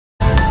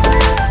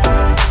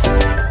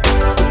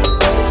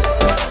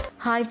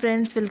Hi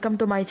friends, welcome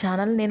to my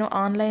channel. నేను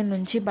online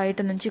నుంచి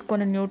బయట నుంచి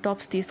కొన్ని న్యూ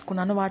టాప్స్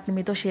తీసుకున్నాను. వాటిని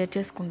మీతో షేర్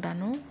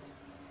చేసుకుంటాను.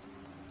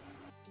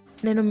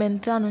 నేను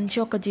మింత్రా నుంచి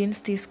ఒక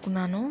జీన్స్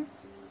తీసుకున్నాను.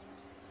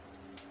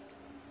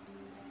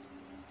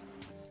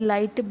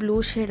 లైట్ బ్లూ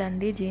షేడ్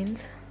అండి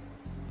జీన్స్.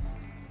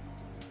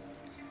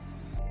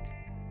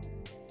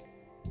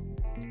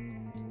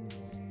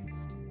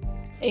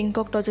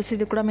 ఇంకొకటి వచ్చేసి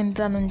ఇది కూడా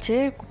మింత్రా నుంచే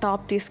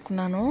టాప్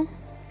తీసుకున్నాను.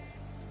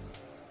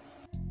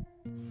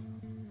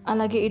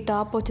 అలాగే ఈ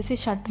టాప్ వచ్చేసి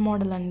షర్ట్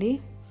మోడల్ అండి.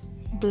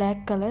 బ్లాక్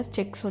కలర్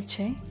చెక్స్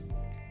వచ్చాయి.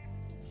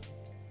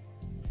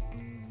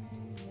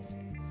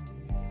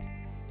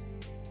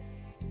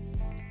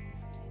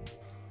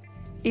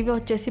 ఇవి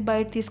వచ్చేసి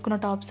బయట తీసుకున్న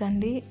టాప్స్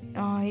అండి.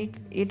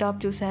 ఈ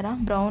టాప్ చూసారా,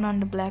 బ్రౌన్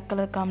అండ్ బ్లాక్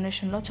కలర్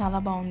కాంబినేషన్లో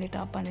చాలా బాగుంది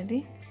టాప్ అనేది.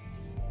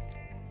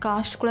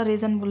 కాస్ట్ కూడా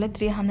రీజనబుల్,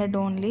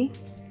 300 ఓన్లీ.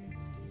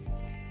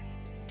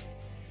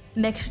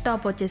 నెక్స్ట్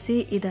టాప్ వచ్చేసి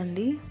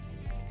ఇదండి.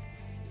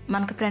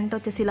 మనకు ఫ్రంట్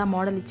వచ్చేసి ఇలా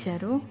మోడల్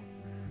ఇచ్చారు.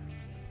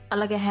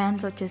 అలాగే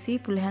హ్యాండ్స్ వచ్చేసి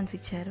ఫుల్ హ్యాండ్స్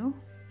ఇచ్చారు.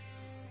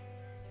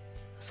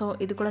 సో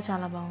ఇది కూడా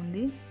చాలా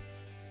బాగుంది.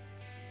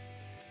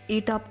 ఈ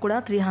టాప్ కూడా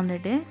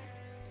 300.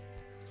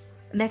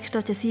 నెక్స్ట్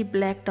వచ్చేసి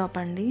బ్లాక్ టాప్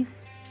అండి.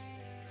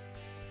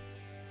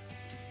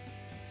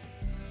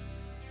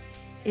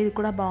 ఇది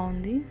కూడా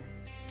బాగుంది.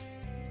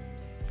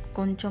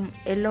 కొంచెం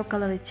ఎల్లో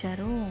కలర్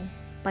ఇచ్చారు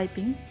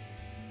పైపింగ్.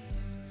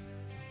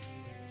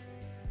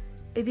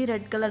 ఇది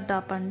రెడ్ కలర్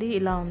టాప్ అండి.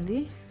 ఇలా ఉంది.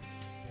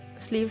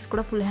 స్లీవ్స్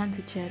కూడా ఫుల్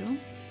హ్యాండ్స్ ఇచ్చారు.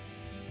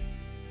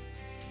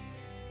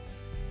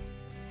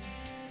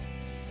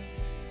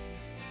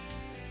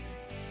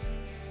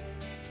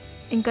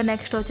 ఇంకా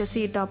నెక్స్ట్ వచ్చేసి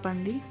ఈ టాప్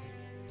అండి.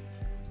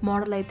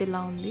 మోడల్ అయితే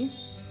ఇలా ఉంది.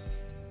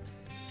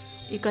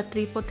 ఇక్కడ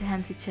 3/4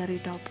 హ్యాండ్స్ ఇచ్చారు ఈ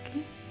టాప్కి.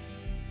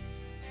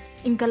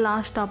 ఇంకా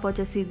లాస్ట్ టాప్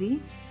వచ్చేసి ఇది.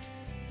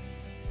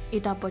 ఈ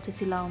టాప్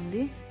వచ్చేసి ఇలా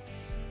ఉంది.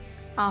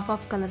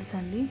 హాఫ్ కలర్స్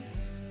అండి.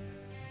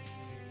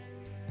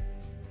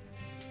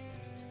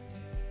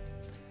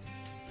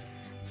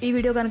 ఈ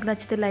వీడియో కనుక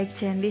నచ్చితే లైక్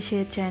చేయండి,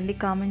 షేర్ చేయండి,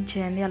 కామెంట్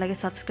చేయండి. అలాగే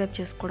సబ్స్క్రైబ్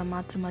చేసుకోవడం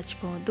మాత్రం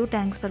మర్చిపోవద్దు.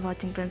 Thanks for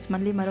watching friends.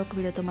 మళ్ళీ మరొక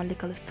వీడియోతో మళ్ళీ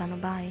కలుస్తాను.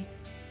 బాయ్.